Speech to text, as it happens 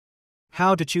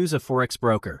How to choose a Forex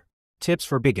broker. Tips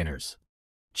for beginners.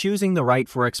 Choosing the right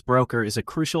Forex broker is a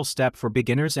crucial step for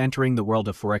beginners entering the world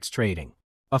of Forex trading.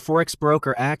 A Forex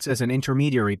broker acts as an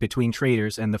intermediary between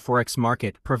traders and the Forex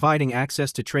market, providing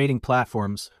access to trading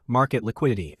platforms, market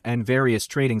liquidity, and various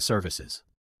trading services.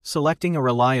 Selecting a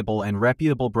reliable and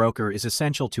reputable broker is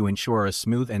essential to ensure a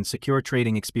smooth and secure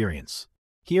trading experience.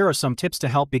 Here are some tips to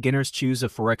help beginners choose a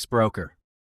Forex broker.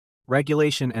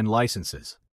 Regulation and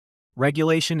licenses.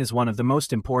 Regulation is one of the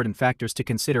most important factors to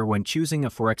consider when choosing a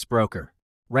Forex broker.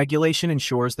 Regulation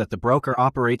ensures that the broker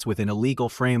operates within a legal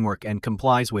framework and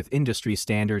complies with industry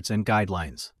standards and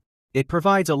guidelines. It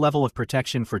provides a level of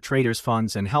protection for traders'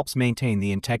 funds and helps maintain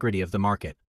the integrity of the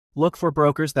market. Look for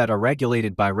brokers that are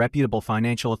regulated by reputable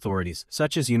financial authorities,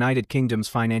 such as United Kingdom's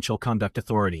Financial Conduct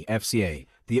Authority (FCA),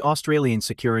 the Australian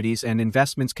Securities and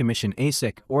Investments Commission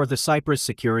 (ASIC), or the Cyprus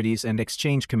Securities and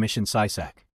Exchange Commission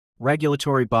 (CISAC).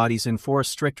 Regulatory bodies enforce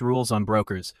strict rules on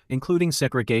brokers, including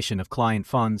segregation of client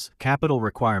funds, capital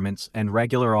requirements, and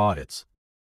regular audits.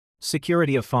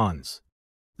 Security of funds.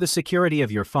 The security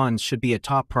of your funds should be a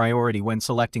top priority when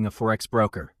selecting a Forex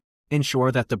broker.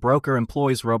 Ensure that the broker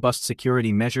employs robust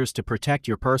security measures to protect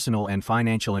your personal and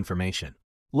financial information.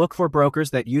 Look for brokers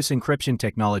that use encryption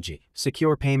technology,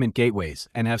 secure payment gateways,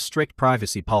 and have strict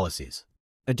privacy policies.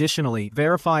 Additionally,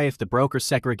 verify if the broker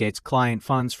segregates client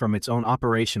funds from its own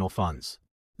operational funds.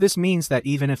 This means that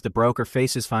even if the broker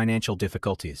faces financial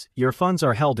difficulties, your funds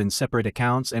are held in separate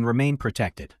accounts and remain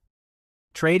protected.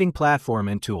 Trading platform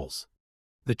and tools.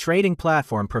 The trading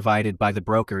platform provided by the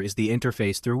broker is the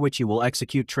interface through which you will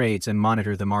execute trades and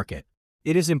monitor the market.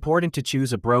 It is important to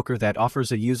choose a broker that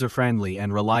offers a user-friendly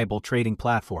and reliable trading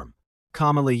platform.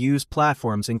 Commonly used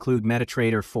platforms include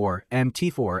MetaTrader 4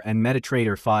 (MT4) and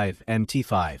MetaTrader 5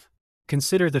 (MT5).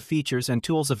 Consider the features and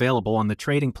tools available on the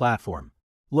trading platform.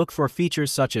 Look for features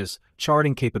such as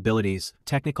charting capabilities,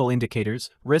 technical indicators,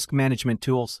 risk management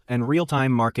tools, and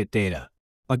real-time market data.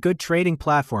 A good trading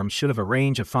platform should have a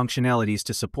range of functionalities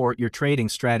to support your trading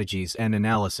strategies and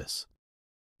analysis.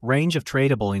 Range of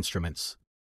tradable instruments.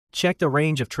 Check the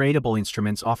range of tradable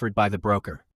instruments offered by the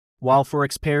broker. While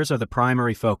Forex pairs are the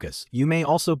primary focus, you may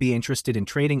also be interested in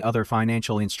trading other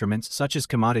financial instruments such as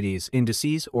commodities,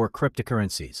 indices, or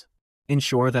cryptocurrencies.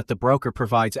 Ensure that the broker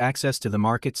provides access to the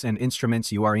markets and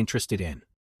instruments you are interested in.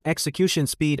 Execution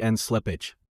speed and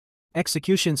slippage.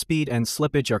 Execution speed and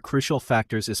slippage are crucial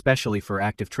factors, especially for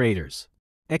active traders.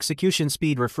 Execution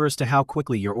speed refers to how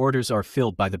quickly your orders are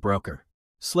filled by the broker.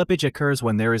 Slippage occurs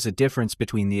when there is a difference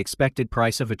between the expected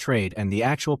price of a trade and the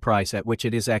actual price at which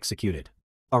it is executed.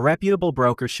 A reputable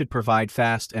broker should provide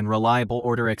fast and reliable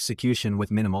order execution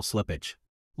with minimal slippage.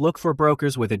 Look for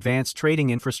brokers with advanced trading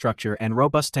infrastructure and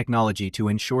robust technology to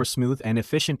ensure smooth and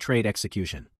efficient trade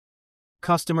execution.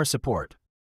 Customer support.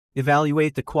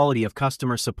 Evaluate the quality of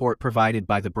customer support provided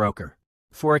by the broker.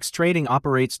 Forex trading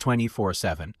operates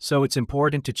 24/7, so it's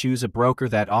important to choose a broker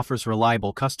that offers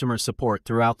reliable customer support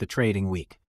throughout the trading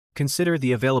week. Consider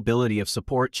the availability of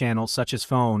support channels such as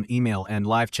phone, email, and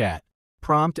live chat.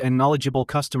 Prompt and knowledgeable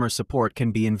customer support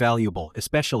can be invaluable,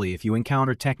 especially if you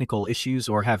encounter technical issues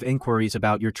or have inquiries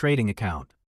about your trading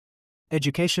account.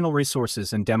 Educational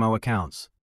resources and demo accounts.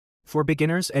 For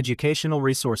beginners, educational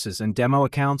resources and demo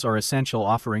accounts are essential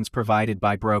offerings provided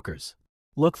by brokers.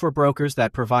 Look for brokers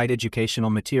that provide educational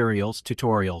materials,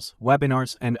 tutorials,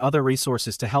 webinars, and other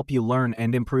resources to help you learn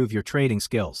and improve your trading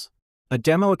skills. A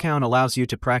demo account allows you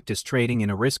to practice trading in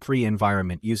a risk-free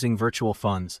environment using virtual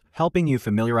funds, helping you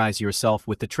familiarize yourself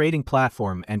with the trading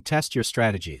platform and test your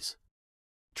strategies.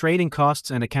 Trading costs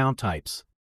and account types.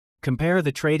 Compare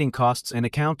the trading costs and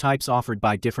account types offered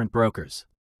by different brokers.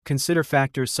 Consider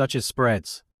factors such as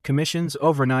spreads, commissions,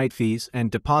 overnight fees,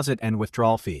 and deposit and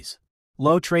withdrawal fees.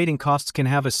 Low trading costs can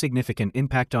have a significant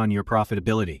impact on your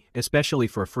profitability, especially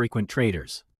for frequent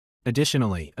traders.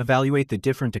 Additionally, evaluate the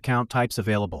different account types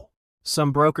available.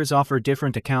 Some brokers offer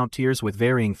different account tiers with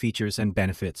varying features and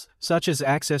benefits, such as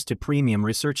access to premium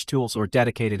research tools or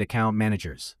dedicated account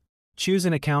managers. Choose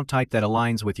an account type that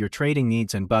aligns with your trading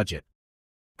needs and budget.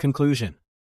 Conclusion.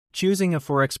 Choosing a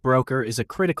Forex broker is a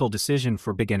critical decision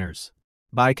for beginners.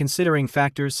 By considering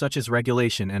factors such as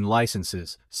regulation and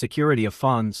licenses, security of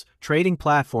funds, trading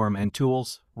platform and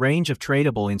tools, range of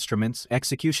tradable instruments,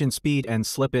 execution speed and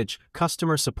slippage,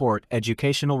 customer support,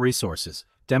 educational resources,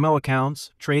 demo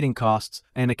accounts, trading costs,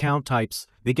 and account types,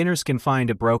 beginners can find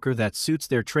a broker that suits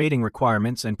their trading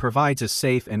requirements and provides a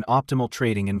safe and optimal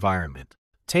trading environment.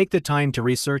 Take the time to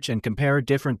research and compare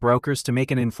different brokers to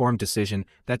make an informed decision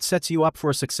that sets you up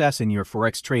for success in your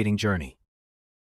Forex trading journey.